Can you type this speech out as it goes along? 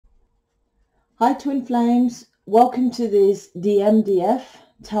Hi Twin Flames, welcome to this DMDF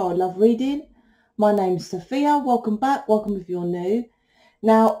Tarot Love reading. My name's Sophia, welcome back, welcome if you're new.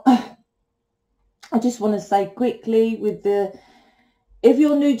 Now, I just want to say quickly if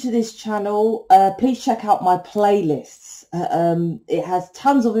you're new to this channel, please check out my playlists. It has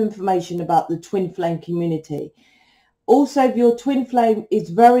tons of information about the Twin Flame community. Also, if you're Twin Flame,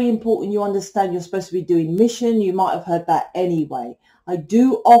 it's very important you understand you're supposed to be doing mission. You might have heard that anyway. I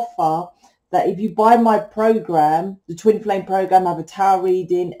do offer that if you buy my program, the Twin Flame program, I have a tarot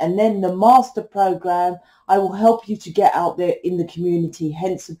reading, and then the master program, I will help you to get out there in the community,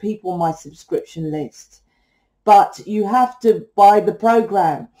 hence the people on my subscription list. But you have to buy the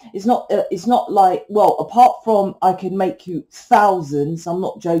program. It's not like, well, apart from I can make you thousands, I'm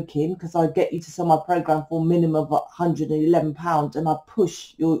not joking, because I get you to sell my program for a minimum of £111 and I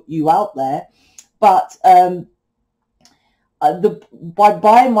push you out there. But by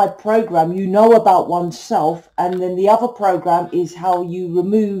buying my program, you know about oneself, and then the other program is how you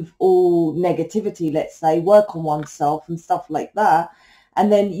remove all negativity, let's say, work on oneself and stuff like that.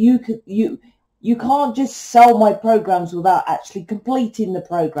 And then you can't just sell my programs without actually completing the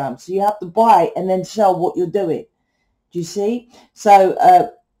program. So you have to buy and then sell what you're doing. Do you see?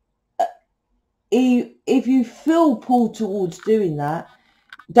 So if you feel pulled towards doing that,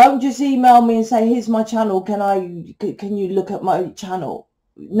 don't just email me and say, here's my channel, can you look at my channel?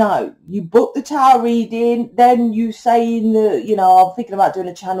 No, you book the tarot reading, then you say I'm thinking about doing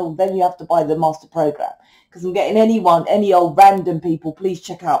a channel, then you have to buy the master program. Because I'm getting any old random people, please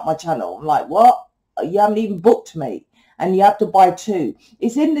check out my channel. I'm like, what? You haven't even booked me. And you have to buy two.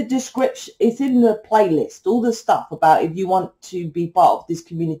 It's in the description, it's in the playlist, all the stuff about if you want to be part of this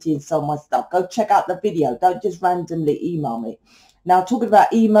community and sell my stuff. Go check out the video. Don't just randomly email me. Now, talking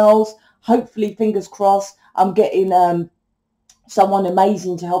about emails, hopefully, fingers crossed, I'm getting someone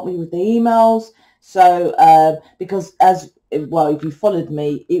amazing to help me with the emails. So, because if you followed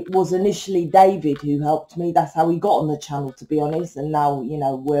me, it was initially David who helped me. That's how he got on the channel, to be honest. And now,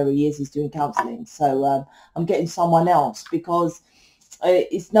 where he is, he's doing counselling. So I'm getting someone else, because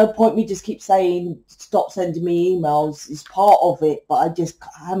it's no point me just keep saying, stop sending me emails. It's part of it, but I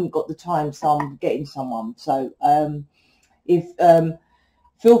haven't got the time. So I'm getting someone. So,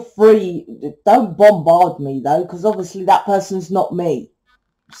 feel free, don't bombard me though, because obviously that person's not me.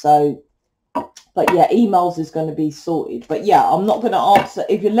 So, but yeah, emails is going to be sorted. But yeah, I'm not going to answer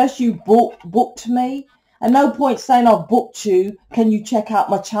unless you booked me. And no point saying I've booked you, can you check out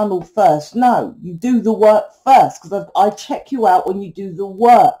my channel first? No, you do the work first, because I check you out when you do the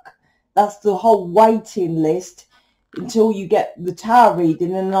work. That's the whole waiting list until you get the tarot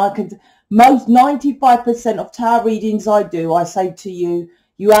reading. And I can, most 95% of tarot readings I do, I say to you,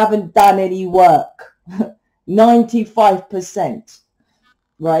 you haven't done any work. 95%,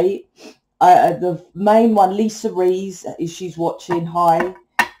 right? The main one, Lisa Rees, she's watching. Hi.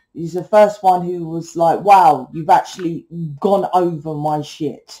 She's the first one who was like, wow, you've actually gone over my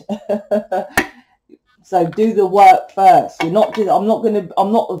shit. So do the work first. I'm not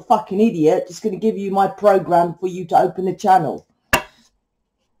a fucking idiot, just going to give you my program for you to open a channel.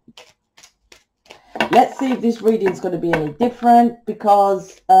 Let's see if this reading is going to be any different,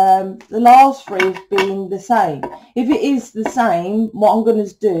 because the last three have been the same. If it is the same, what I'm going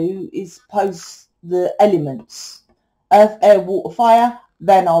to do is post the elements: earth, air, water, fire.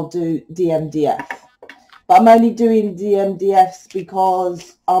 Then I'll do DMDF. But I'm only doing DMDFs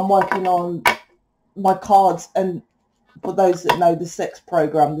because I'm working on my cards. And for those that know the sex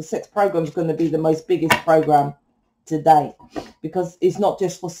program is going to be the most biggest program today, because it's not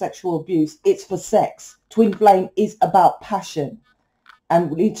just for sexual abuse, it's for sex. Twin Flame is about passion,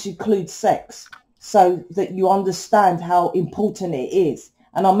 and it includes sex, so that you understand how important it is.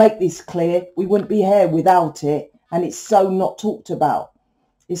 And I'll make this clear, we wouldn't be here without it, and it's so not talked about.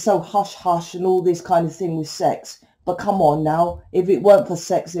 It's so hush hush and all this kind of thing with sex. But come on now, if it weren't for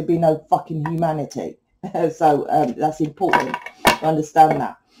sex, there'd be no fucking humanity. So that's important to understand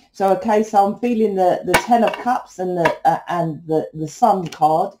that. So, okay, so I'm feeling the 10 of Cups and the Sun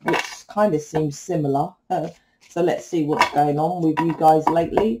card, which kind of seems similar. So let's see what's going on with you guys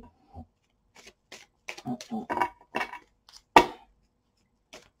lately.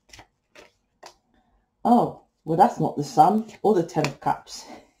 Oh, well, that's not the Sun or the 10 of Cups.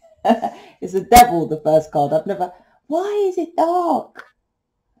 It's the Devil, the first card. Why is it dark?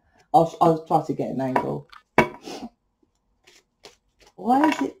 I'll try to get an angle. Why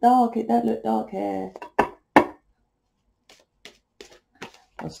is it dark? It don't look dark here.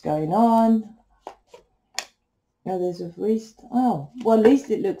 What's going on? Oh, there's a priest. Oh, well, at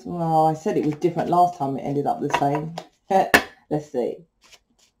least it looks... Oh, I said it was different last time. It ended up the same. Let's see.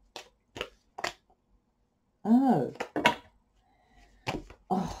 Oh.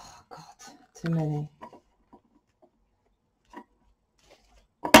 Oh, God. Too many.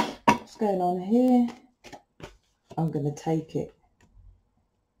 What's going on here? I'm going to take it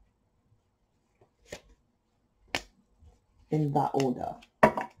in that order.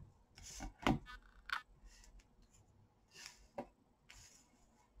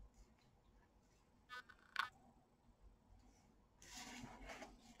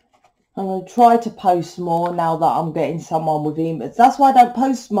 I'm going to try to post more now that I'm getting someone with emails. That's why I don't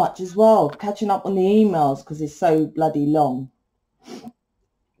post much as well. Catching up on the emails because it's so bloody long.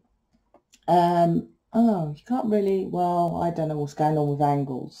 Oh, you can't really, well, I don't know what's going on with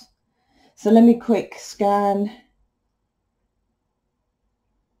angles. So let me quick scan.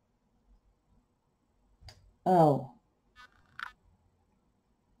 Oh.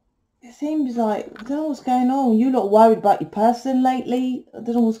 It seems like, I don't know what's going on. You lot worried about your person lately? I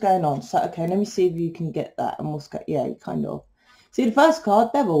don't know what's going on. So, okay, let me see if you can get that. And what's going, yeah, kind of. See, the first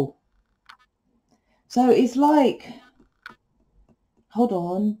card, Devil. So it's like, hold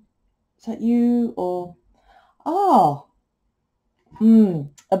on. Is that you or, ah,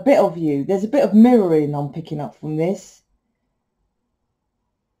 a bit of you. There's a bit of mirroring I'm picking up from this.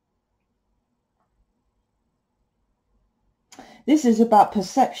 This is about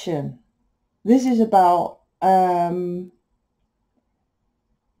perception. This is about, this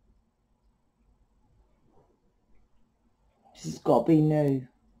has got to be new.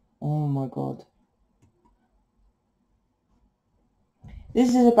 Oh my God.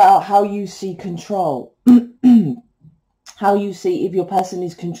 This is about how you see control. How you see if your person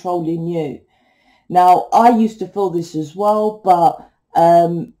is controlling you. Now, I used to feel this as well, but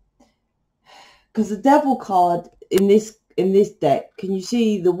because the Devil card in this deck, can you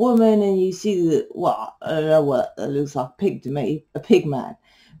see the woman and you see the, well, I don't know what it looks like, a pig to me, a pig man,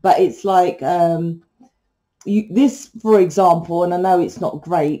 but it's like this, for example, and I know it's not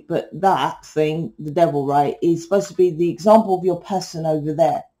great, but that thing, the Devil, right, is supposed to be the example of your person over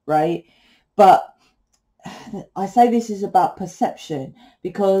there, right? But I say this is about perception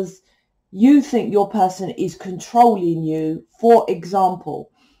because you think your person is controlling you. For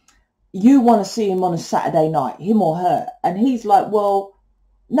example, you want to see him on a Saturday night, him or her, and he's like, well,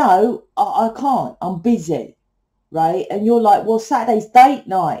 no, I can't, I'm busy, right? And you're like, well, Saturday's date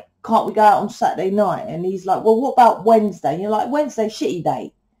night, can't we go out on Saturday night? And he's like, well, what about Wednesday? And you're like, Wednesday, shitty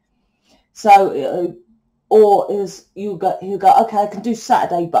date. So or he'll go, okay, I can do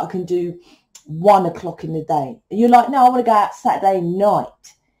Saturday, but I can do 1 o'clock in the day. And you're like, no, I want to go out Saturday night.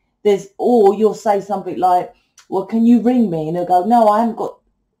 Or you'll say something like, well, can you ring me? And he'll go, no, I haven't got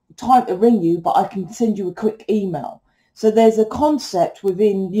time to ring you, but I can send you a quick email. So there's a concept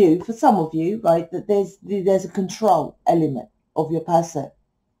within you, for some of you, right, that there's a control element of your person.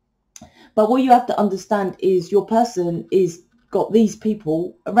 But what you have to understand is your person is got these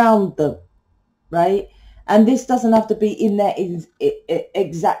people around them, right? And this doesn't have to be in their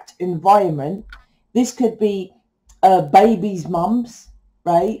exact environment. This could be babies' mums,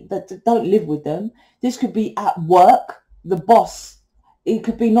 right, that don't live with them. This could be at work, the boss. It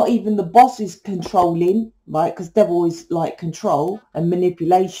could be not even the boss is controlling, right, because Devil is like control and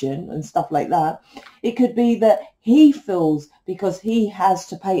manipulation and stuff like that. It could be that he feels because he has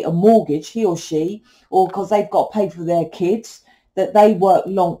to pay a mortgage, he or she, or because they've got to pay for their kids, that they work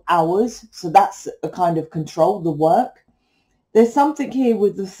long hours. So that's a kind of control, the work. There's something here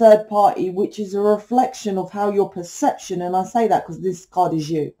with the third party, which is a reflection of how your perception, and I say that because this card is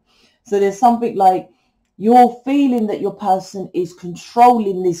you. So there's something like you're feeling that your person is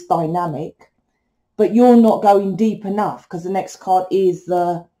controlling this dynamic, but you're not going deep enough because the next card is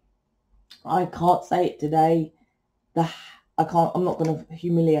the, I can't say it today, I'm not going to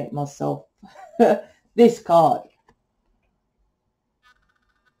humiliate myself. This card.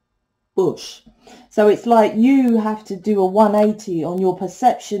 Bush. So it's like you have to do a 180 on your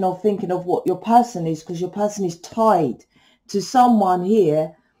perception of thinking of what your person is, because your person is tied to someone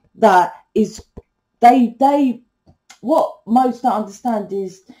here that is, what most don't understand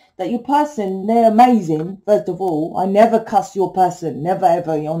is that your person, they're amazing. First of all, I never cuss your person, never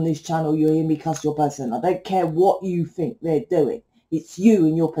ever on this channel you hear me cuss your person. I don't care what you think they're doing. It's you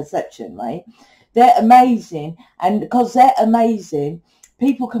and your perception, right? They're amazing, and because they're amazing,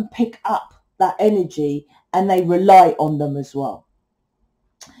 people can pick up that energy and they rely on them as well.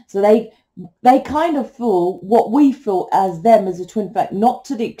 So they kind of feel what we feel as them as a twin flame, not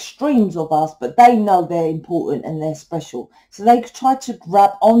to the extremes of us, but they know they're important and they're special. So they try to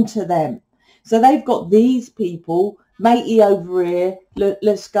grab onto them. So they've got these people, matey over here,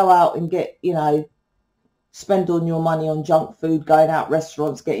 let's go out and get, you know, spend all your money on junk food, going out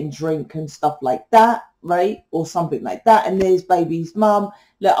restaurants, getting drink and stuff like that, right? Or something like that. And there's baby's mum,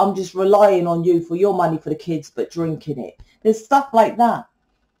 look, I'm just relying on you for your money for the kids, but drinking it. There's stuff like that.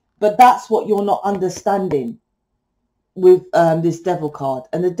 But that's what you're not understanding with this devil card.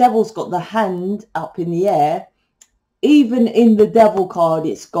 And the devil's got the hand up in the air. Even in the devil card,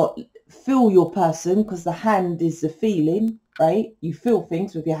 it's got feel your person, because the hand is the feeling, right? You feel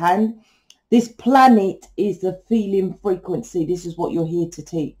things with your hand. This planet is the feeling frequency. This is what you're here to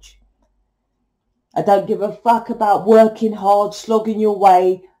teach. I don't give a fuck about working hard, slogging your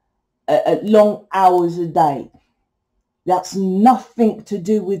way at long hours a day. That's nothing to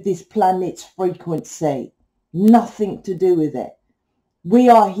do with this planet's frequency. Nothing to do with it. We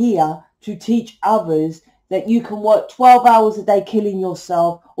are here to teach others that you can work 12 hours a day killing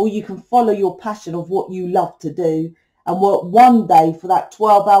yourself, or you can follow your passion of what you love to do and work one day for that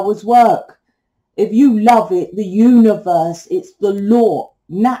 12 hours work. If you love it, the universe, it's the law,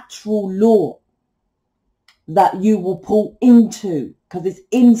 natural law that you will pull into, because it's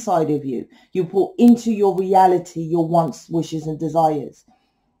inside of you. You pull into your reality, your wants, wishes and desires.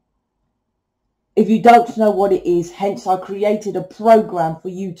 If you don't know what it is, hence I created a program for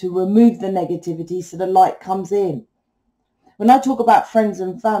you to remove the negativity so the light comes in. When I talk about friends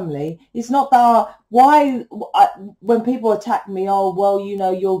and family, it's not that when people attack me, oh, well, you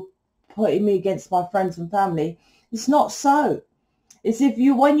know, you're putting me against my friends and family. It's not so. It's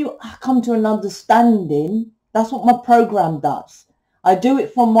when you come to an understanding, that's what my program does. I do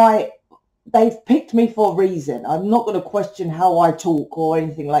it they've picked me for a reason. I'm not going to question how I talk or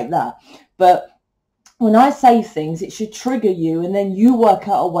anything like that. But when I say things, it should trigger you, and then you work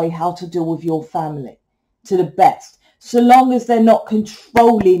out a way how to deal with your family to the best, so long as they're not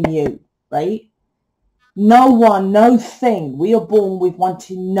controlling you, right? No one, no thing. We are born with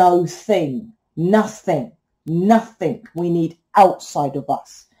wanting no thing, nothing we need outside of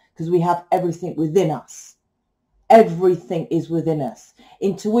us, because we have everything within us. Everything is within us.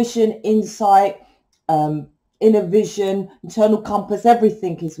 Intuition, insight, inner vision, internal compass,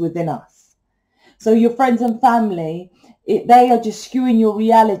 everything is within us. So your friends and family, they are just skewing your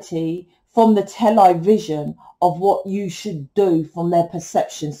reality from the television of what you should do from their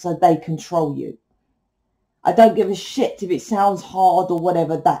perception, so they control you. I don't give a shit if it sounds hard or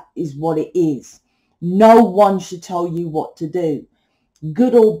whatever. That is what it is. No one should tell you what to do.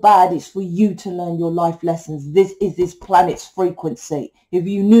 Good or bad, it's for you to learn your life lessons. This is this planet's frequency. If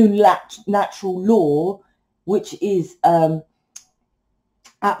you knew natural law, which is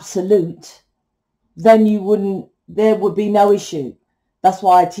absolute, then there would be no issue. That's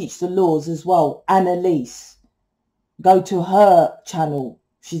why I teach the laws as well. Annalise, go to her channel.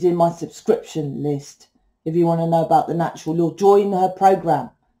 She's in my subscription list. If you want to know about the natural law, join her program.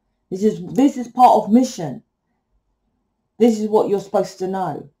 This is part of mission. This is what you're supposed to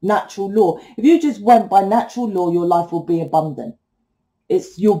know. Natural law. If you just went by natural law, your life will be abundant.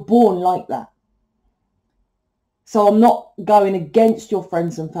 You're born like that. So I'm not going against your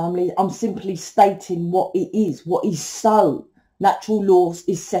friends and family. I'm simply stating what it is, what is so. Natural laws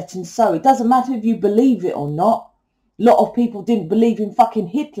is set in so. It doesn't matter if you believe it or not. A lot of people didn't believe in fucking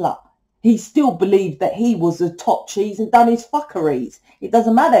Hitler. He still believed that he was the top cheese and done his fuckeries. It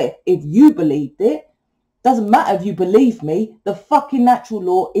doesn't matter if you believed it. Doesn't matter if you believe me. The fucking natural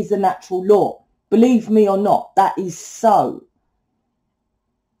law is the natural law. Believe me or not, that is so.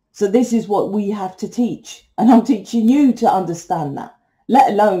 So this is what we have to teach. And I'm teaching you to understand that,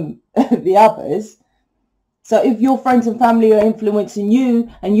 let alone the others. So if your friends and family are influencing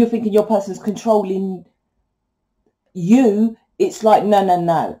you and you're thinking your person's controlling you, it's like,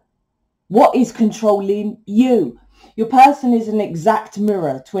 no. What is controlling you? Your person is an exact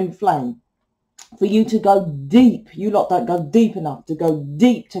mirror, twin flame. For you to go deep, you lot don't go deep enough to go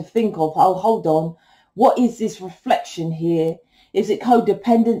deep to think of, oh, hold on, what is this reflection here? Is it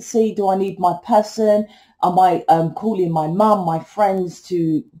codependency? Do I need my person? Am I calling my mum, my friends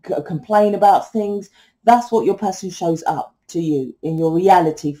to complain about things? That's what your person shows up to you in your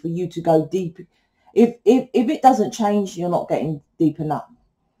reality, for you to go deep. If it doesn't change, you're not getting deep enough.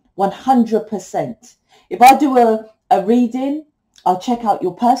 100%. If I do a reading, I'll check out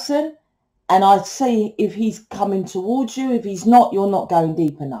your person and I see if he's coming towards you. If he's not, you're not going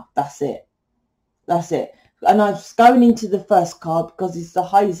deep enough. That's it. That's it. And I'm going into the first card because it's the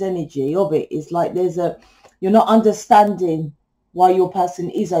highest energy of it. It's like you're not understanding why your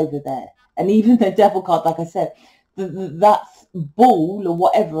person is over there. And even the devil card, like I said, that ball or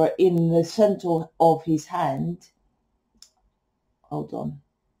whatever in the center of his hand. Hold on.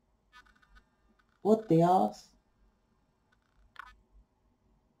 What the arse?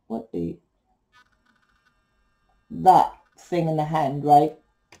 What the... that thing in the hand, right,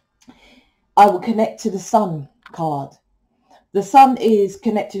 I will connect to the sun card. The sun is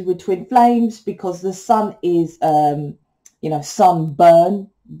connected with twin flames because the sun is, you know, sunburn.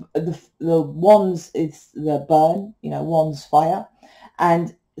 The wands is the burn, you know, wands fire.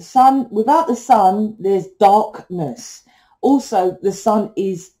 And sun, without the sun, there's darkness. Also, the sun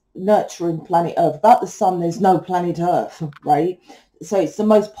is nurturing planet Earth. Without the sun, there's no planet Earth, right? So it's the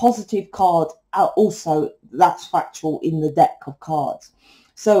most positive card. Also, that's factual in the deck of cards.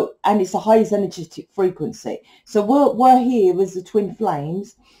 So, and it's the highest energetic frequency. So we're here with the twin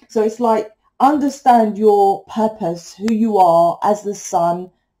flames. So it's like, understand your purpose, who you are as the sun.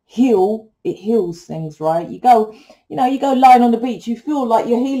 Heal, it heals things, right? You go, you know, you go lying on the beach, you feel like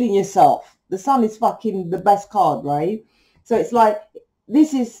you're healing yourself. The sun is fucking the best card, right? So it's like,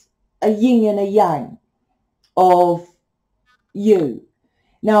 this is a yin and a yang of you.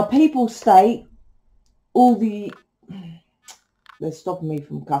 Now, people state all the... They're stopping me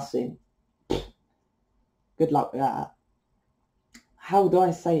from cussing. Good luck with that. How do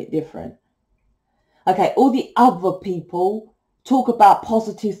I say it different? Okay, all the other people talk about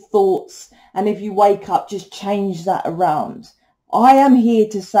positive thoughts, and if you wake up, just change that around. I am here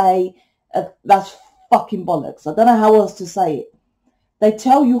to say that's fucking bollocks. I don't know how else to say it. They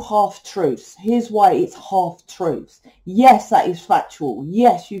tell you half-truths. Here's why it's half-truths. Yes, that is factual.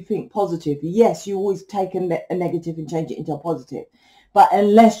 Yes, you think positive. Yes, you always take a negative and change it into a positive. But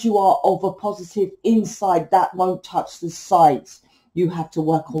unless you are of a positive inside, that won't touch the sides. You have to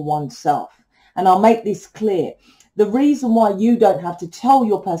work on oneself. And I'll make this clear. The reason why you don't have to tell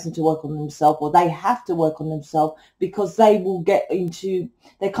your person to work on themselves, or they have to work on themselves, because they will get into,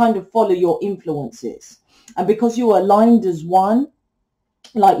 they kind of follow your influences. And because you are aligned as one,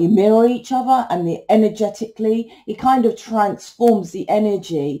 like you mirror each other, and the energetically, it kind of transforms the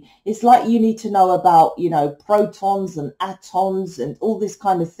energy. It's like you need to know about, you know, protons and atoms and all this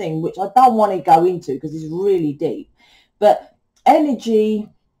kind of thing, which I don't want to go into because it's really deep. But energy,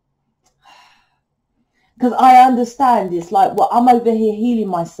 because I understand it's like, well, I'm over here healing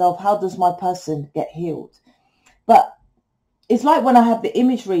myself. How does my person get healed? But it's like when I have the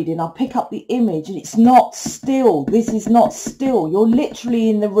image reading, I pick up the image and it's not still. This is not still. You're literally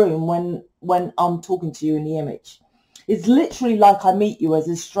in the room when I'm talking to you in the image. It's literally like I meet you as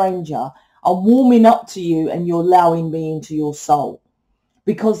a stranger. I'm warming up to you and you're allowing me into your soul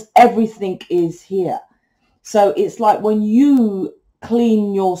because everything is here. So it's like when you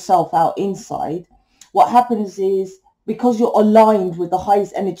clean yourself out inside, what happens is, because you're aligned with the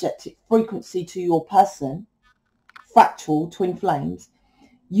highest energetic frequency to your person, factual twin flames,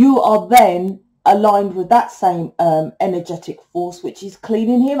 you are then aligned with that same energetic force, which is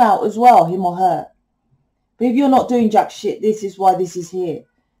cleaning him out as well, him or her. But if you're not doing jack shit, this is why this is here.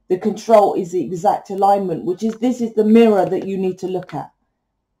 The control is the exact alignment, which is, this is the mirror that you need to look at.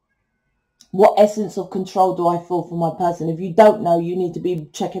 What essence of control do I feel for my person? If you don't know, you need to be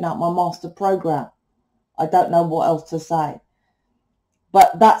checking out my master program. I don't know what else to say.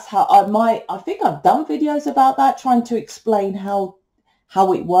 But that's how I think I've done videos about that, trying to explain how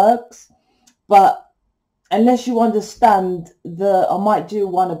it works. But unless you understand I might do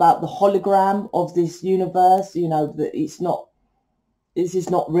one about the hologram of this universe, you know, that this is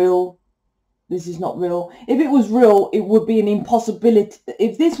not real. This is not real. If it was real, it would be an impossibility.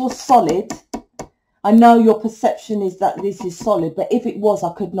 If this was solid, I know your perception is that this is solid, but if it was,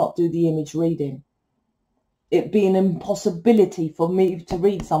 I could not do the image reading. It'd be an impossibility for me to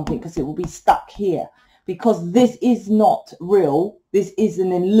read something because it will be stuck here. Because this is not real. This is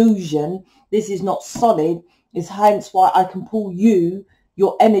an illusion. This is not solid. It's hence why I can pull you,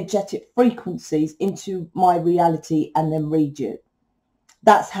 your energetic frequencies, into my reality and then read you.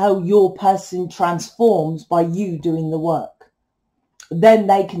 That's how your person transforms, by you doing the work. Then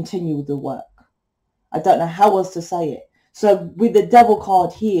they continue the work. I don't know how else to say it. So with the devil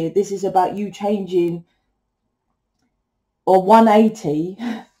card here, this is about you changing, or 180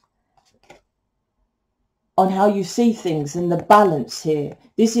 on how you see things and the balance here.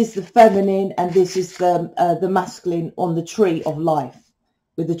 This is the feminine and this is the masculine on the tree of life,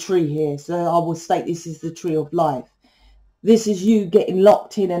 with the tree here. So I will state this is the tree of life. This is you getting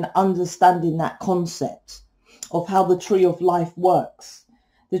locked in and understanding that concept of how the tree of life works.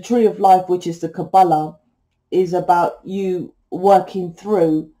 The tree of life, which is the Kabbalah, is about you working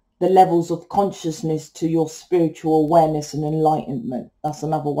through the levels of consciousness to your spiritual awareness and enlightenment. That's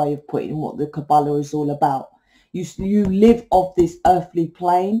another way of putting what the Kabbalah is all about. You live off this earthly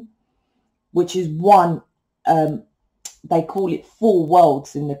plane, which is one, they call it 4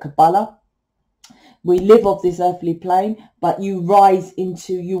 worlds in the Kabbalah. We live off this earthly plane, but you rise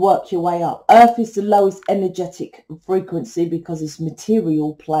into, you work your way up. Earth is the lowest energetic frequency because it's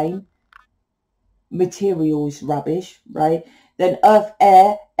material plane. Material is rubbish, right? Then earth,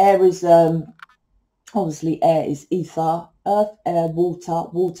 air. Air is, obviously air is ether. Earth, air, water.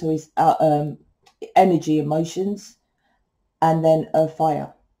 Water is energy, emotions. And then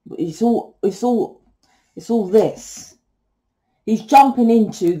fire. It's all this. He's jumping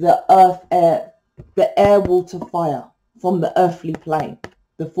into the earth, air, the air, water, fire from the earthly plane,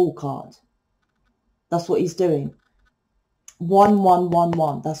 the full card. That's what he's doing.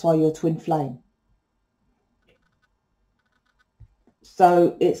 1111. That's why you're twin flame.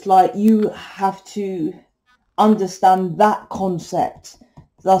 So it's like you have to understand that concept.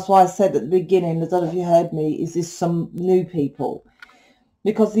 That's why I said at the beginning, I don't know if you heard me, is this some new people?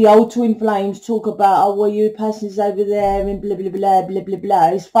 Because the old twin flames talk about, oh, well, your person is over there and blah, blah, blah, blah, blah, blah.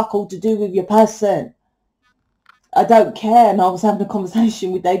 It's fuck all to do with your person. I don't care. And I was having a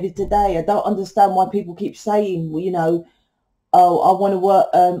conversation with David today. I don't understand why people keep saying, well, you know, oh, I want to work,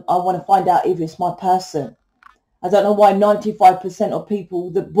 I want to find out if it's my person. I don't know why 95% of people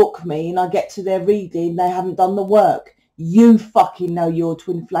that book me and I get to their reading, they haven't done the work. You fucking know your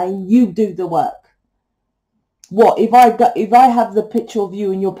twin flame. You do the work. What if I have the picture of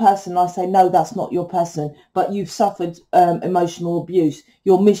you and your person, I say no, that's not your person, but you've suffered emotional abuse.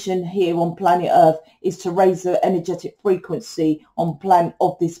 Your mission here on planet Earth is to raise the energetic frequency on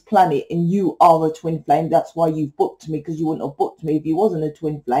of this planet, and you are a twin flame. That's why you've booked me, because you wouldn't have booked me if you wasn't a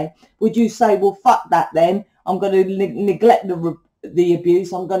twin flame. Would you say, well, fuck that then? I'm going to neglect the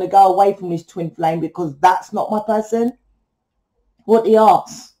abuse. I'm going to go away from this twin flame because that's not my person? What the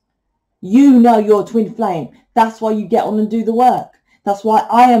arse? You know your twin flame. That's why you get on and do the work. That's why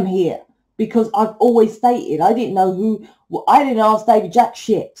I am here. Because I've always stated, I didn't know who, I didn't ask David Jack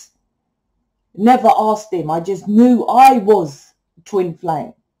shit. Never asked him. I just knew I was twin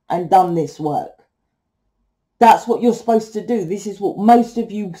flame and done this work. That's what you're supposed to do. This is what most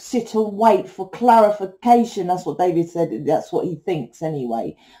of you sit and wait for clarification. That's what David said. That's what he thinks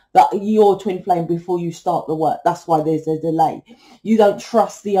anyway. That you're twin flame before you start the work. That's why there's a delay. You don't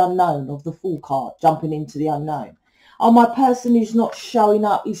trust the unknown of the full card, jumping into the unknown. Oh, my person is not showing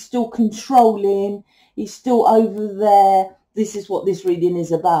up. He's still controlling. He's still over there. This is what this reading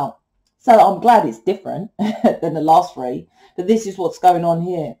is about. So I'm glad it's different than the last three. But this is what's going on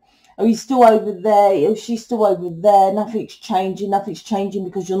here. Oh, he's still over there. Oh, she's still over there. Nothing's changing. Nothing's changing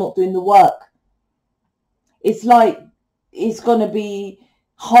because you're not doing the work. It's like it's going to be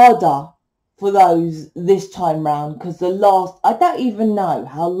harder for those this time round because the last, I don't even know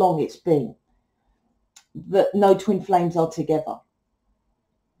how long it's been that no twin flames are together.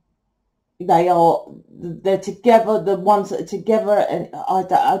 They're together, the ones that are together, and I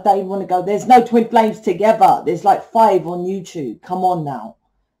don't even want to go. There's no twin flames together. There's like 5 on YouTube. Come on now.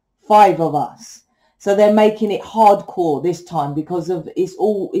 5 of us. So they're making it hardcore this time because of it's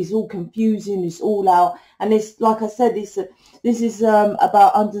all confusing, it's all out, and it's like I said, this is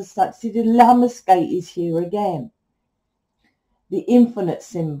about understanding. See, the Lammerskate is here again. The infinite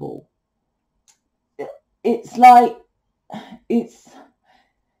symbol. It's like it's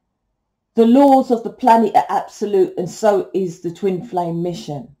the laws of the planet are absolute, and so is the twin flame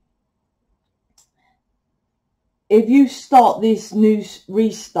mission. If you start this new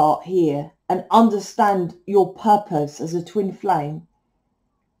restart here and understand your purpose as a twin flame,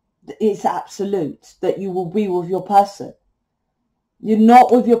 it's absolute that you will be with your person. You're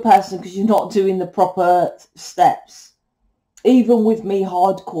not with your person because you're not doing the proper steps. Even with me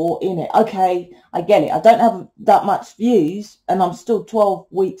hardcore in it. Okay, I get it. I don't have that much views and I'm still 12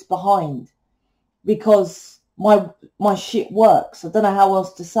 weeks behind because my shit works. I don't know how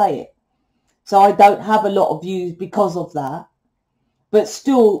else to say it. So I don't have a lot of views because of that. But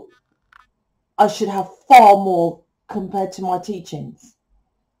still, I should have far more compared to my teachings.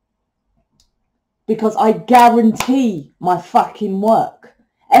 Because I guarantee my fucking work.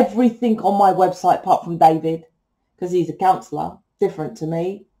 Everything on my website, apart from David, because he's a counsellor, different to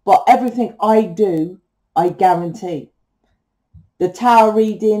me. But everything I do, I guarantee. The tarot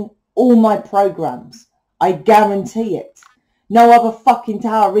reading, all my programs, I guarantee it. No other fucking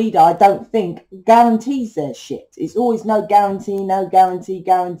tarot reader, I don't think, guarantees their shit. It's always no guarantee,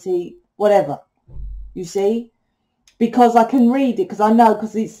 guarantee, whatever. You see? Because I can read it, because I know,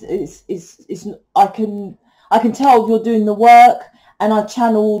 because I can tell if you're doing the work, and I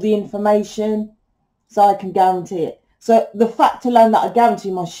channel all the information, so I can guarantee it. So the fact alone that I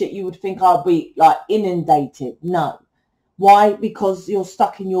guarantee my shit, you would think I'd be like inundated. No. Why? Because you're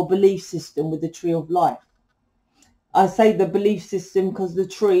stuck in your belief system with the tree of life. I say the belief system because the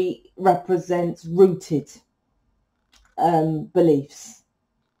tree represents rooted beliefs.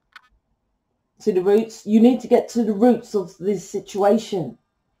 To the roots. You need to get to the roots of this situation.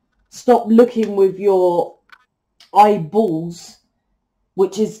 Stop looking with your eyeballs,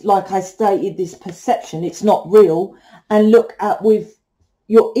 which is, like I stated, this perception. It's not real. And look at with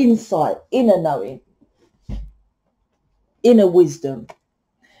your insight, inner knowing, inner wisdom.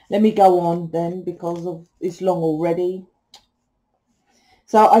 Let me go on then, because of it's long already.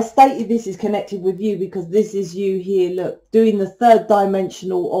 So I stated this is connected with you because this is you here, look, doing the third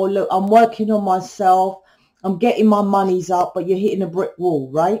dimensional, or look, I'm working on myself, I'm getting my monies up, but you're hitting a brick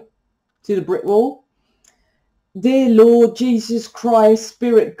wall, right? To the brick wall. Dear Lord, Jesus Christ,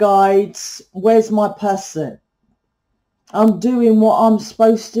 Spirit Guides, where's my person? I'm doing what I'm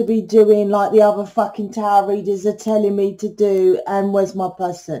supposed to be doing, like the other fucking tarot readers are telling me to do, and where's my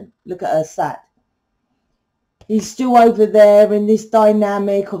person? Look at her sad. He's still over there in this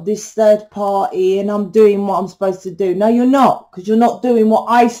dynamic of this third party, and I'm doing what I'm supposed to do. No, you're not, because you're not doing what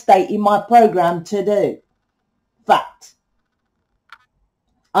I state in my program to do. Fact.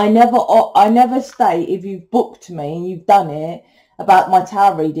 I never state, if you've booked me and you've done it, about my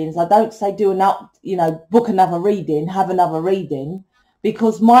tarot readings. I don't say book another reading, have another reading,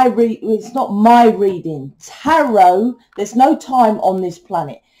 because it's not my reading. Tarot, there's no time on this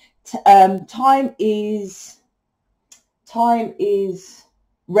planet. Time is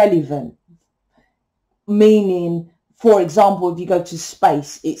relevant, meaning, for example, if you go to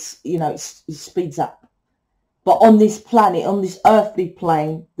space, it speeds up. But on this planet, on this earthly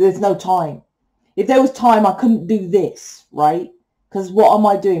plane, there's no time. If there was time, I couldn't do this, right? Because what am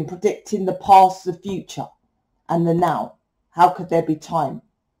I doing? Predicting the past, the future, and the now. How could there be time,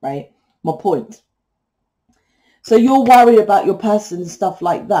 right? My point. So you're worried about your person and stuff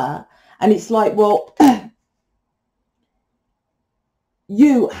like that. And it's like, well,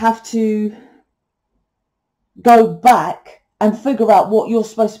 you have to go back and figure out what you're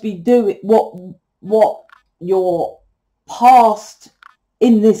supposed to be doing, what your past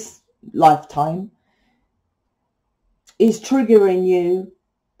in this lifetime is triggering you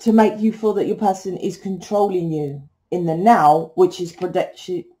to make you feel that your person is controlling you in the now, which is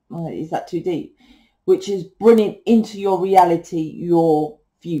protection. Is that too deep? Which is bringing into your reality your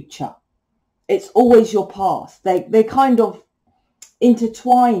future. It's always your past. They're kind of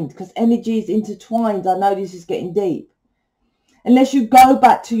intertwined, because energy is intertwined. I know this is getting deep. Unless you go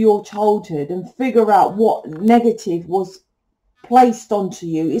back to your childhood and figure out what negative was placed onto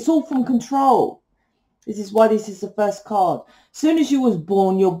you. It's all from control. This is why this is the first card. As soon as you was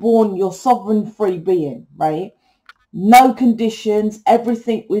born, you're sovereign free being, right? No conditions,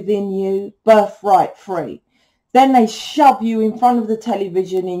 everything within you, birthright free. Then they shove you in front of the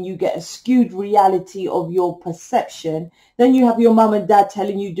television and you get a skewed reality of your perception. Then you have your mum and dad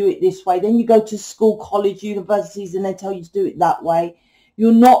telling you do it this way. Then you go to school, college, universities, and they tell you to do it that way.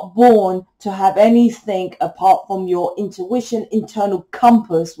 You're not born to have anything apart from your intuition, internal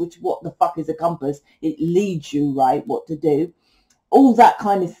compass, which what the fuck is a compass? It leads you, right, what to do. All that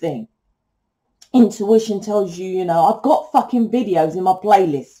kind of thing. Intuition tells you, I've got fucking videos in my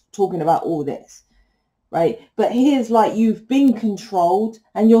playlist talking about all this, right? But here's like you've been controlled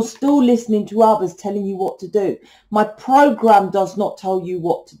and you're still listening to others telling you what to do. My program does not tell you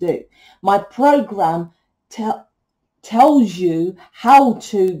what to do. My program tells you how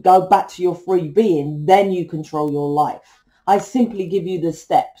to go back to your free being, then you control your life. I simply give you the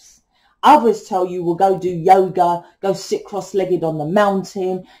steps. Others tell you, well, go do yoga, go sit cross-legged on the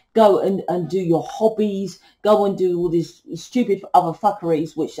mountain, go and do your hobbies, go and do all these stupid other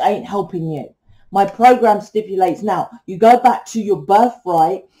fuckeries, which ain't helping you. My program stipulates now, you go back to your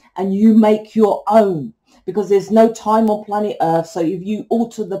birthright and you make your own. Because there's no time on planet Earth. So if you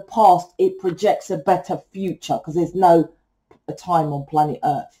alter the past, it projects a better future, because there's no time on planet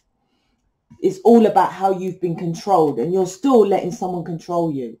Earth. It's all about how you've been controlled, and you're still letting someone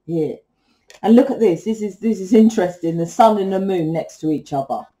control you here. And look at this. This is interesting. The sun and the moon next to each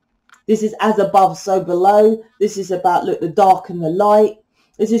other. This is as above, so below. This is about, look, the dark and the light.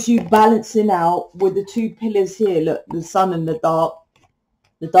 This is you balancing out with the two pillars here. Look, the sun and the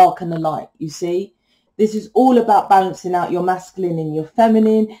dark and the light. You see? This is all about balancing out your masculine and your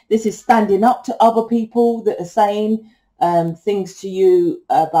feminine. This is standing up to other people that are saying things to you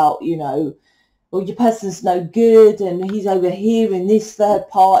about, well, your person's no good and he's over here in this third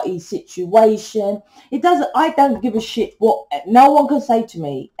party situation. I don't give a shit what, no one can say to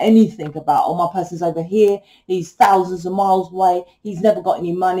me anything about, oh, my person's over here, he's thousands of miles away, he's never got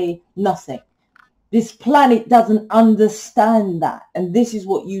any money, nothing. This planet doesn't understand that. And this is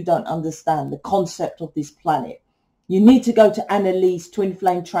what you don't understand, the concept of this planet. You need to go to Annalise Twin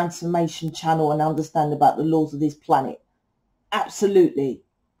Flame Transformation channel and understand about the laws of this planet. Absolutely.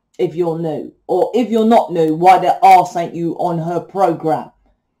 If you're new, or if you're not new, why the arse ain't you on her program?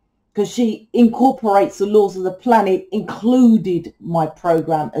 Because she incorporates the laws of the planet, included my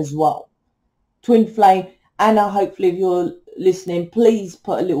program as well. Twin Flame, Anna, hopefully if you're listening, please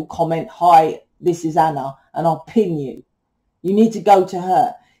put a little comment. Hi, this is Anna, and I'll pin you. You need to go to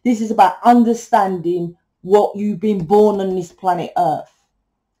her. This is about understanding what you've been born on this planet Earth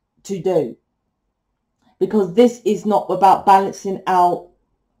to do. Because this is not about balancing out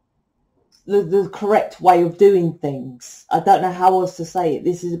the correct way of doing things. I don't know how else to say it.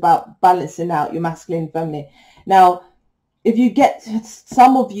 This is about balancing out your masculine and feminine. Now, if you get,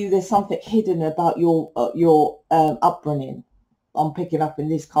 some of you, there's something hidden about your upbringing. I'm picking up in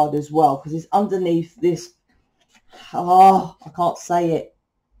this card as well, because it's underneath this. Oh, I can't say it.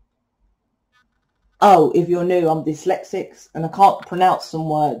 Oh, if you're new, I'm dyslexic and I can't pronounce some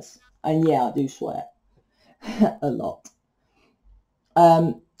words. And yeah, I do swear a lot.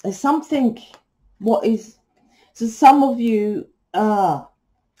 There's something, what is, so some of you,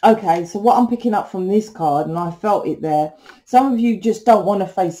 okay, so what I'm picking up from this card, and I felt it there, some of you just don't want to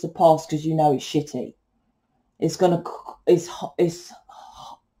face the past because you know it's shitty. It's gonna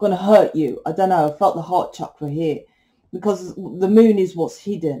hurt you. I don't know, I felt the heart chakra here, because the moon is what's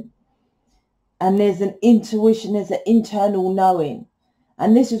hidden. And there's an intuition, there's an internal knowing.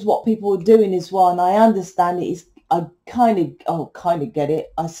 And this is what people are doing as well, and I understand it. Is I kind of get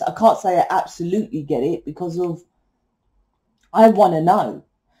it. I can't say I absolutely get it, because of, I want to know.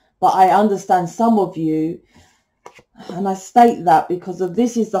 But I understand some of you, and I state that because of,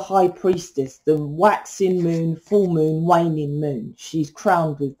 this is the high priestess, the waxing moon, full moon, waning moon. She's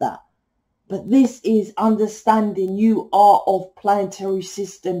crowned with that. But this is understanding you are of planetary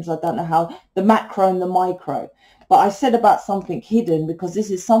systems. I don't know how, the macro and the micro. But I said about something hidden, because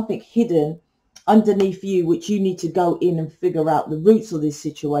this is something hidden underneath you, which you need to go in and figure out the roots of this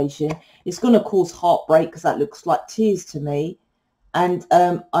situation. It's going to cause heartbreak, because that looks like tears to me. And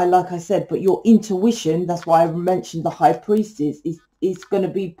like I said, but your intuition, that's why I mentioned the high priestess, is going to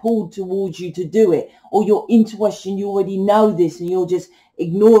be pulled towards you to do it. Or your intuition, you already know this and you're just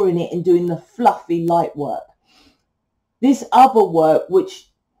ignoring it and doing the fluffy light work. This other work,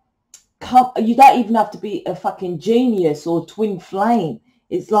 which you don't even have to be a fucking genius or twin flame.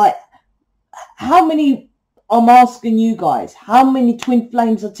 It's like, how many, I'm asking you guys, how many twin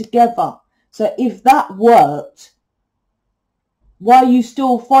flames are together? So if that worked, why are you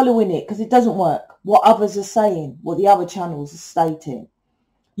still following it? Because it doesn't work. What others are saying, what the other channels are stating.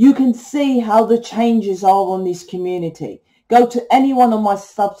 You can see how the changes are on this community. Go to anyone on my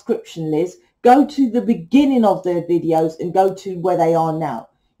subscription list, go to the beginning of their videos and go to where they are now.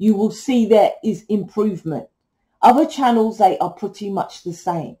 You will see there is improvement. Other channels, they are pretty much the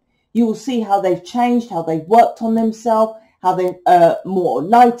same. You will see how they've changed, how they've worked on themselves, how they're more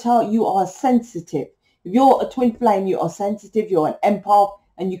lighter. You are sensitive. If you're a twin flame, you are sensitive, you're an empath,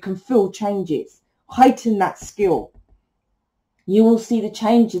 and you can feel changes. Heighten that skill. You will see the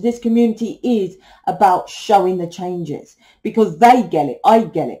changes. This community is about showing the changes, because they get it, I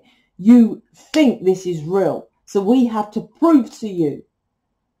get it. You think this is real, so we have to prove to you.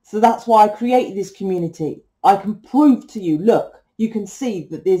 So that's why I created this community. I can prove to you, look, you can see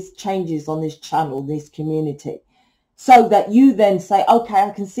that there's changes on this channel, this community. So that you then say, okay, I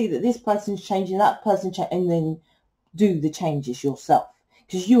can see that this person's changing, that person's changing, and then do the changes yourself.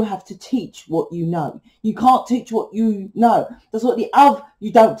 Because you have to teach what you know. You can't teach what you know. That's what the other,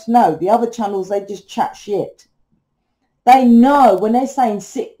 you don't know. The other channels, they just chat shit. They know when they're saying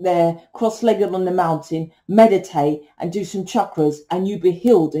sit there cross-legged on the mountain, meditate and do some chakras and you'll be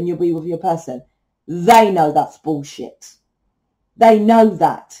healed and you'll be with your person. They know that's bullshit. They know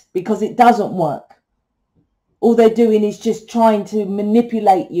that because it doesn't work. All they're doing is just trying to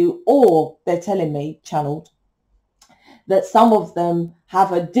manipulate you, or they're telling me, channeled, that some of them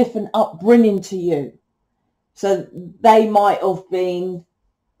have a different upbringing to you. So they might have been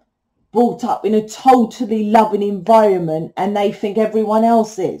brought up in a totally loving environment and they think everyone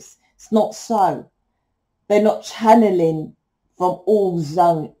else is. It's not so. They're not channeling from all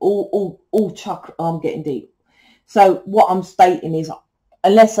zone, all chakra. I'm getting deep. So what I'm stating is,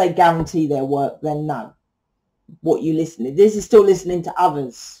 unless they guarantee their work, then no. What you listening? This is still listening to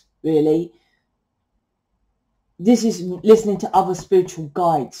others, really. This is listening to other spiritual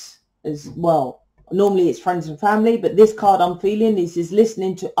guides as well. Normally it's friends and family, but this card I'm feeling is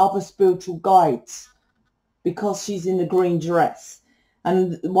listening to other spiritual guides, because she's in the green dress.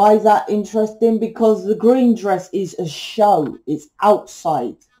 And why is that interesting? Because the green dress is a show. It's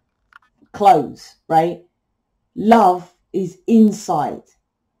outside clothes, right? Love is inside.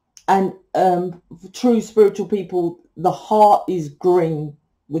 And true spiritual people, the heart is green,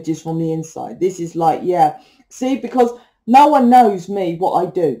 which is from the inside. This is like, yeah. See, because no one knows me, what I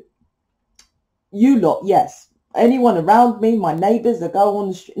do. You lot, yes. Anyone around me, my neighbours that go on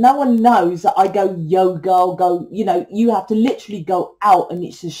the street, no one knows that I go yoga, I'll go, you know, you have to literally go out and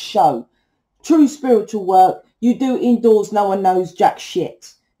it's a show. True spiritual work, you do indoors, no one knows jack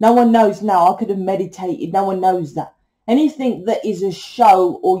shit. No one knows now, I could have meditated, no one knows that. Anything that is a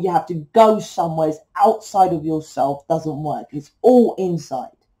show or you have to go somewhere outside of yourself doesn't work. It's all inside.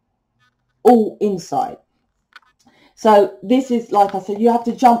 All inside. So this is, like I said, you have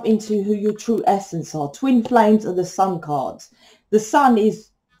to jump into who your true essence are. Twin flames are the sun cards. The sun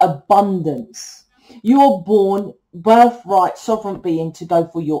is abundance. You're born, birthright, sovereign being to go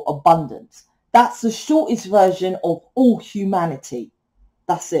for your abundance. That's the shortest version of all humanity.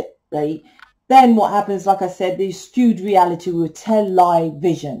 That's it, right? Then what happens, like I said, the skewed reality will tell lie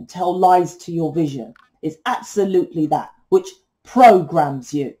vision, tell lies to your vision. It's absolutely that, which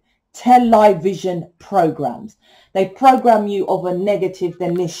programs you. Tell lie vision programs. They program you of a negative,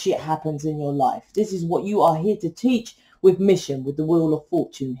 then this shit happens in your life. This is what you are here to teach with mission, with the Wheel of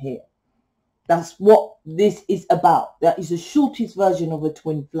Fortune here. That's what this is about. That is the shortest version of a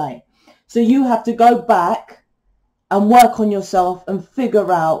twin flame. So you have to go back and work on yourself and figure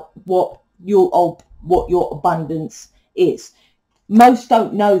out what your abundance is. Most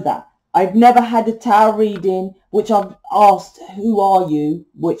don't know that. I've never had a tarot reading which I've asked, who are you?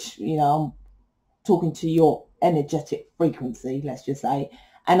 Which, you know, I'm talking to your energetic frequency, let's just say.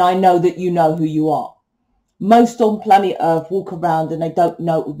 And I know that you know who you are. Most on planet Earth walk around and they don't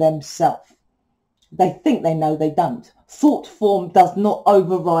know themselves. They think they know, they don't. Thought form does not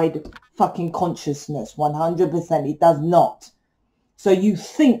override fucking consciousness, 100%. It does not. So you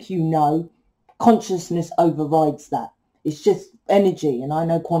think you know, consciousness overrides that. It's just energy, and I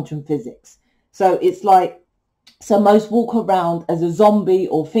know quantum physics. So it's like, so most walk around as a zombie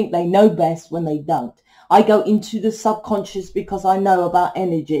or think they know best when they don't. I go into the subconscious because I know about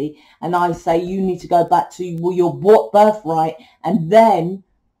energy, and I say you need to go back to your birthright, and then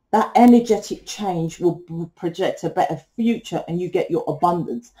that energetic change will project a better future and you get your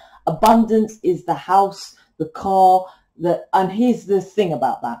abundance. Abundance is the house, the car, and here's the thing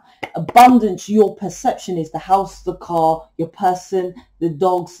about that. Abundance, your perception is the house, the car, your person, the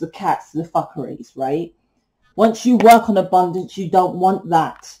dogs, the cats, the fuckeries, right? Once you work on abundance, you don't want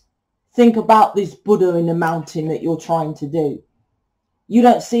that. Think about this Buddha in the mountain that you're trying to do. You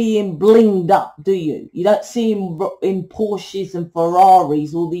don't see him blinged up, do you? You don't see him in Porsches and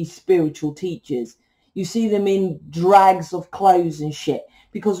Ferraris, all these spiritual teachers. You see them in drags of clothes and shit.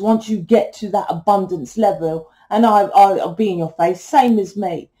 Because once you get to that abundance level, and I'll be in your face, same as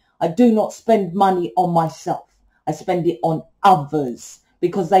me. I do not spend money on myself. I spend it on others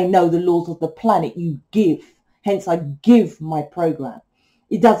because they know the laws of the planet. You give. Hence, I give my program.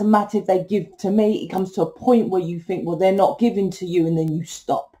 It doesn't matter if they give to me. It comes to a point where you think, well, they're not giving to you, and then you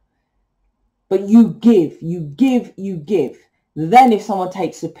stop. But you give, you give, you give. Then if someone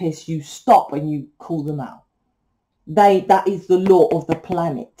takes a piss, you stop and you call them out. That is the law of the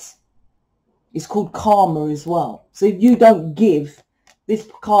planet. It's called karma as well. So if you don't give, this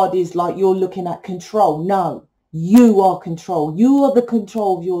card is like you're looking at control. No, you are control. You are the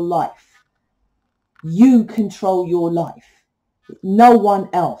control of your life. You control your life. No one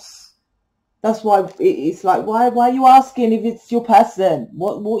else. That's why it's like, why are you asking if it's your person?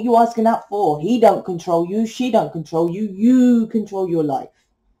 What are you asking that for? He don't control you. She don't control you. You control your life.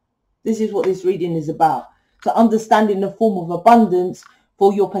 This is what this reading is about. So understanding the form of abundance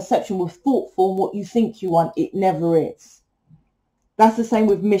for your perception with thought form, what you think you want, it never is. That's the same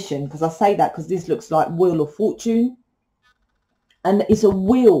with mission, because I say that because this looks like Wheel of Fortune. And it's a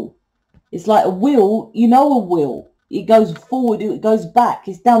wheel. It's like a wheel, you know, a wheel. It goes forward, it goes back.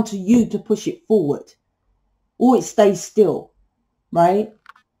 It's down to you to push it forward. Or it stays still, right?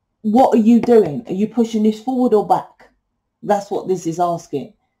 What are you doing? Are you pushing this forward or back? That's what this is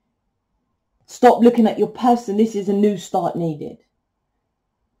asking. Stop looking at your person. This is a new start needed.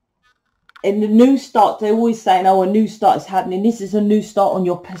 In the new start, they're always saying, oh, a new start is happening. This is a new start on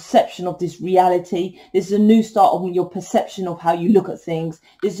your perception of this reality. This is a new start on your perception of how you look at things.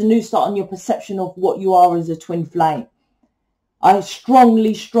 This is a new start on your perception of what you are as a twin flame. I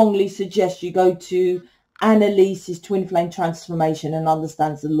strongly, strongly suggest you go to Annalise's Twin Flame Transformation and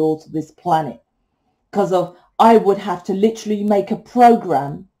understands the laws of this planet. Because I would have to literally make a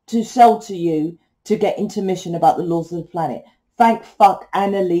program to sell to you to get into mission about the laws of the planet. Thank fuck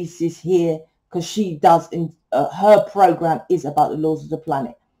Annalise is here, because she does, her program is about the laws of the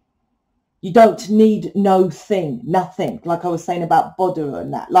planet. You don't need no thing, nothing. Like I was saying about Buddha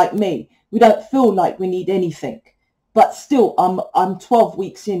and that. Like me, we don't feel like we need anything. But still, I'm 12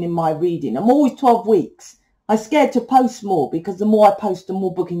 weeks in my reading. I'm always 12 weeks. I'm scared to post more because the more I post, the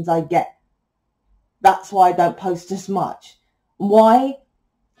more bookings I get. That's why I don't post as much. Why?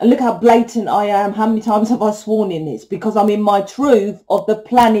 And look how blatant I am. How many times have I sworn in this? Because I'm in my truth of the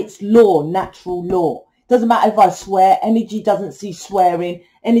planet's law, natural law. Doesn't matter if I swear. Energy doesn't see swearing.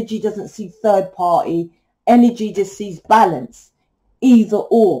 Energy doesn't see third party. Energy just sees balance. Either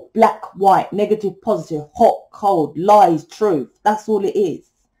or. Black, white, negative, positive, hot, cold, lies, truth. That's all it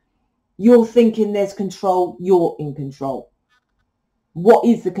is. You're thinking there's control. You're in control. What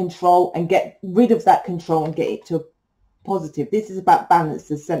is the control? And get rid of that control and get it to positive. This is about balance,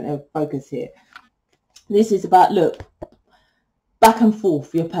 the center of focus here. This is about, look, back and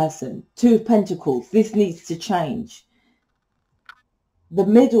forth, your person. Two of Pentacles. This needs to change. The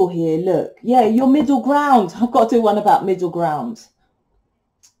middle here, look. Yeah, your middle ground. I've got to do one about middle ground.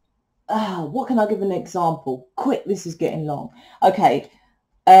 What can I give an example? Quick, this is getting long. Okay,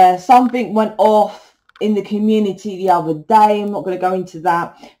 something went off in the community the other day. I'm not going to go into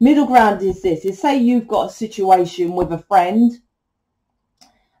that. Middle ground is this. Is say you've got a situation with a friend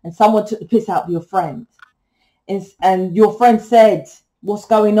and someone took the piss out of your friend. And your friend said, what's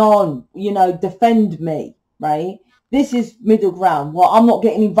going on? You know, defend me, right? This is middle ground. Well, I'm not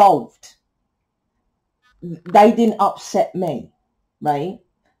getting involved. They didn't upset me, right?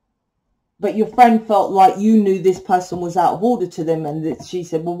 But your friend felt like you knew this person was out of order to them. And she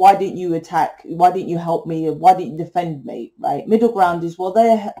said, well, why didn't you attack? Why didn't you help me? Why didn't you defend me? Right? Middle ground is, well,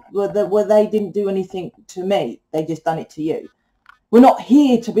 they didn't do anything to me. They just done it to you. We're not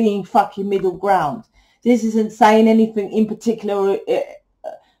here to be in fucking middle ground. This isn't saying anything in particular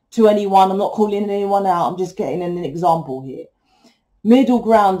to anyone. I'm not calling anyone out. I'm just getting an example here. Middle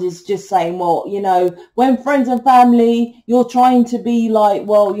ground is just saying, well, you know, when friends and family, you're trying to be like,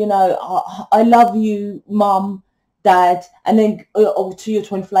 well, you know, I love you, mum, dad, and then or to your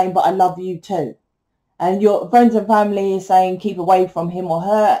twin flame, but I love you too. And your friends and family is saying, keep away from him or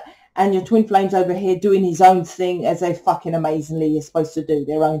her. And your twin flame's over here doing his own thing as they fucking amazingly are supposed to do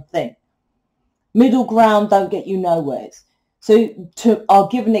their own thing. Middle ground don't get you nowheres. So I'll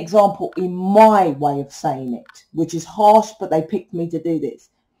give an example in my way of saying it, which is harsh, but they picked me to do this.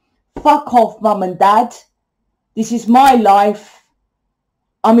 Fuck off, mum and dad. This is my life.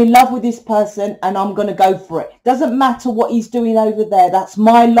 I'm in love with this person and I'm going to go for it. Doesn't matter what he's doing over there. That's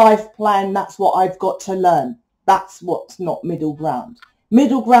my life plan. That's what I've got to learn. That's what's not middle ground.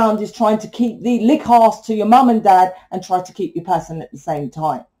 Middle ground is trying to keep the lick arse to your mum and dad and try to keep your person at the same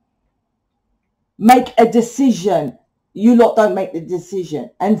time. Make a decision. You lot don't make the decision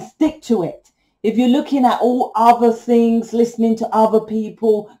and stick to it. If you're looking at all other things, listening to other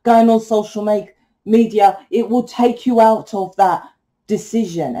people, going on social media, it will take you out of that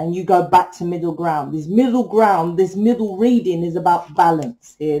decision and you go back to middle ground. This middle ground, this middle reading is about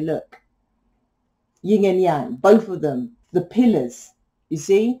balance here. Look, yin and yang, both of them, the pillars, you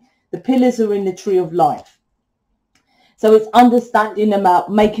see, the pillars are in the tree of life. So it's understanding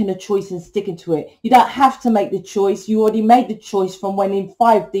about making a choice and sticking to it. You don't have to make the choice. You already made the choice from when in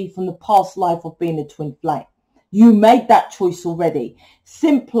 5D from the past life of being a twin flame. You made that choice already.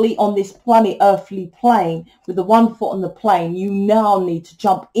 Simply on this planet earthly plane with the 1 foot on the plane, you now need to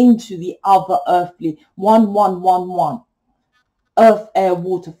jump into the other earthly 1111. Earth, air,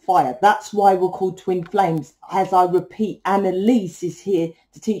 water, fire. That's why we're called twin flames. As I repeat, Annalise is here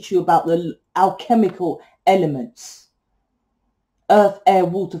to teach you about the alchemical elements. Earth, air,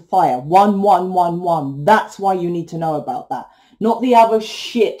 water, fire. 1111. That's why you need to know about that. Not the other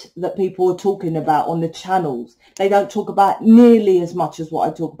shit that people are talking about on the channels. They don't talk about nearly as much as what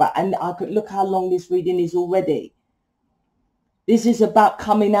I talk about. And I could look how long this reading is already. This is about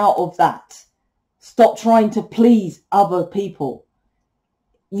coming out of that. Stop trying to please other people.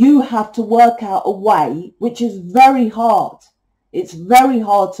 You have to work out a way, which is very hard. It's very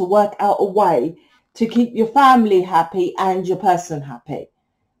hard to work out a way to keep your family happy and your person happy.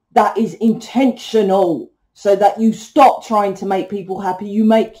 That is intentional, so that you stop trying to make people happy. You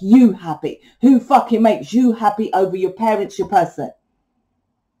make you happy. Who fucking makes you happy over your parents, your person?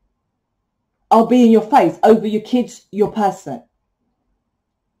 I'll be in your face. Over your kids, your person.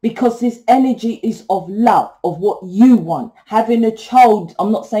 Because this energy is of love, of what you want. Having a child,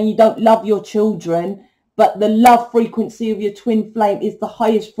 I'm not saying you don't love your children, but the love frequency of your twin flame is the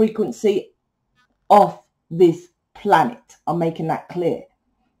highest frequency of this planet. I'm making that clear.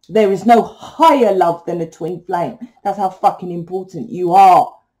 There is no higher love than a twin flame. That's how fucking important you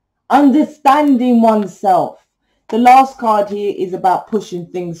are. Understanding oneself. The last card here is about pushing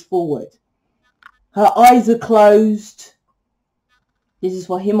things forward. Her eyes are closed. This is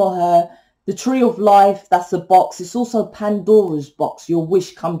for him or her. The tree of life, that's a box. It's also Pandora's box, your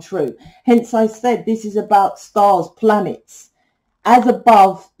wish come true. Hence I said this is about stars, planets. As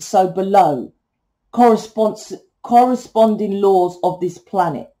above, so below. Corresponding laws of this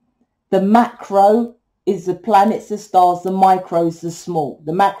planet. The macro is the planets, the stars. The micro is the small.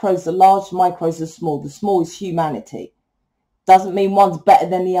 The macro is the large, the micro is the small. The small is humanity. Doesn't mean one's better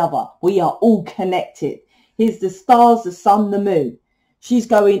than the other. We are all connected. Here's the stars, the sun, the moon. She's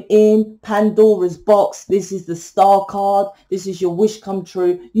going in Pandora's box. This is the star card. This is your wish come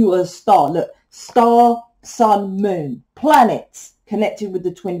true. You are a star. Look, star, sun, moon. Planets connected with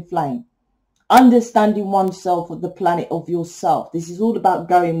the twin flame. Understanding oneself of the planet of yourself. This is all about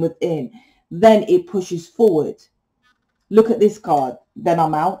going within. Then it pushes forward. Look at this card. Then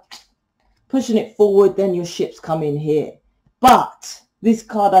I'm out. Pushing it forward. Then your ships come in here. But this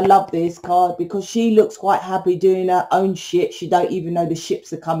card, I love this card because she looks quite happy doing her own shit. She don't even know the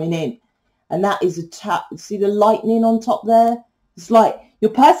ships are coming in. And that is a tap. See the lightning on top there? It's like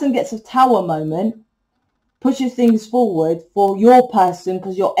your person gets a tower moment, pushes things forward for your person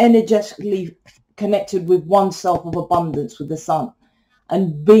because you're energetically connected with oneself of abundance with the sun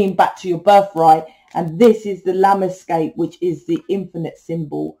and being back to your birthright. And this is the Lamescape, which is the infinite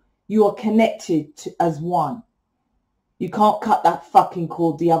symbol. You are connected to, as one. You can't cut that fucking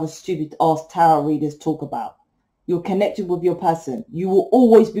cord the other stupid ass tarot readers talk about. You're connected with your person. You will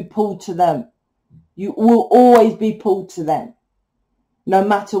always be pulled to them. You will always be pulled to them. No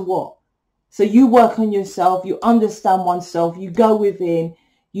matter what. So you work on yourself. You understand oneself. You go within.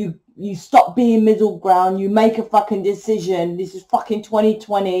 You stop being middle ground. You make a fucking decision. This is fucking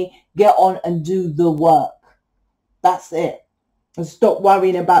 2020. Get on and do the work. That's it. And stop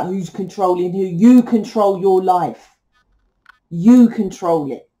worrying about who's controlling who. You control your life. You control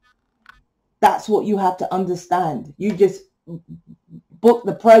it. That's what you have to understand. You just book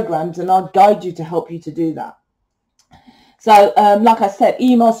the programs and I'll guide you to help you to do that. So, like I said,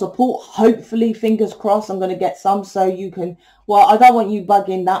 email support. Hopefully, fingers crossed, I'm going to get some so you can... Well, I don't want you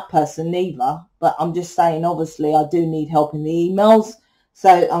bugging that person either. But I'm just saying, obviously, I do need help in the emails. So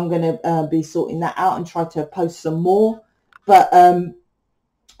I'm going to be sorting that out and try to post some more. But,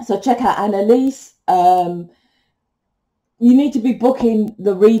 so check out Annalise. You need to be booking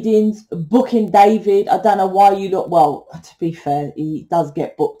the readings, booking David. I don't know why you look... Well, to be fair, he does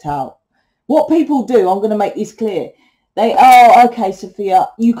get booked out. What people do, I'm going to make this clear. They, oh, okay, Sophia,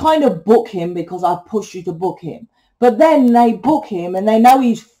 you kind of book him because I push you to book him. But then they book him and they know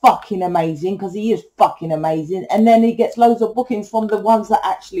he's fucking amazing because he is fucking amazing. And then he gets loads of bookings from the ones that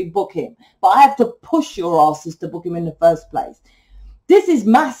actually book him. But I have to push your asses to book him in the first place. This is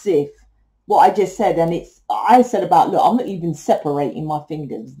massive, what I just said. And I said about, look, I'm not even separating my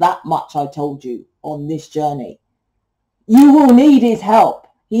fingers. That much I told you on this journey. You will need his help.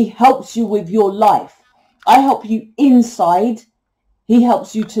 He helps you with your life. I help you inside. He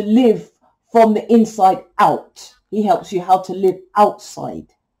helps you to live from the inside out. He helps you how to live outside.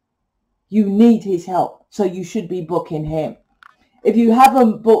 You need his help. So you should be booking him. If you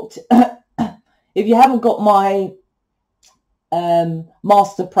haven't booked, if you haven't got my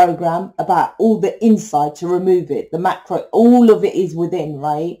master program about all the inside to remove it, the macro, all of it is within,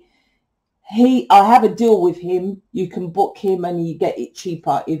 right? I have a deal with him. You can book him and you get it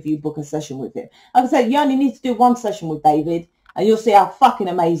cheaper if you book a session with him. Like I said, you only need to do one session with David and you'll see how fucking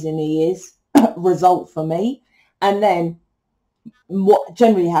amazing he is. Result for me. And then what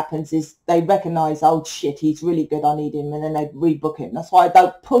generally happens is they recognize, oh shit, he's really good, I need him, and then they rebook him. That's why I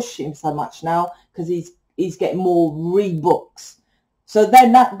don't push him so much now, because he's getting more rebooks. So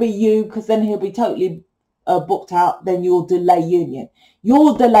then that'd be you, because then he'll be totally booked out. Then you'll delay union.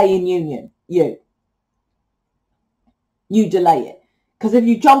 You're delaying union. You delay it. Because if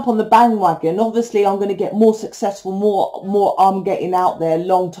you jump on the bandwagon, obviously I'm going to get more successful, more I'm getting out there.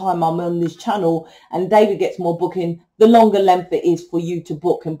 Long time I'm on this channel, and David gets more booking. The longer length it is for you to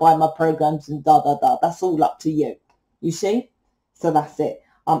book and buy my programs and da. That's all up to you. You see? So that's it.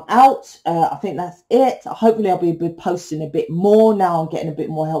 I'm out. I think that's it. Hopefully I'll be posting a bit more now. I'm getting a bit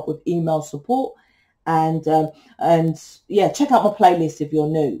more help with email support. And yeah, check out my playlist if you're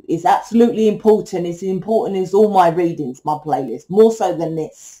new. It's absolutely important. It's important as all my readings, my playlist, more so than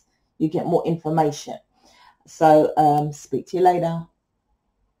this. You get more information. So speak to you later.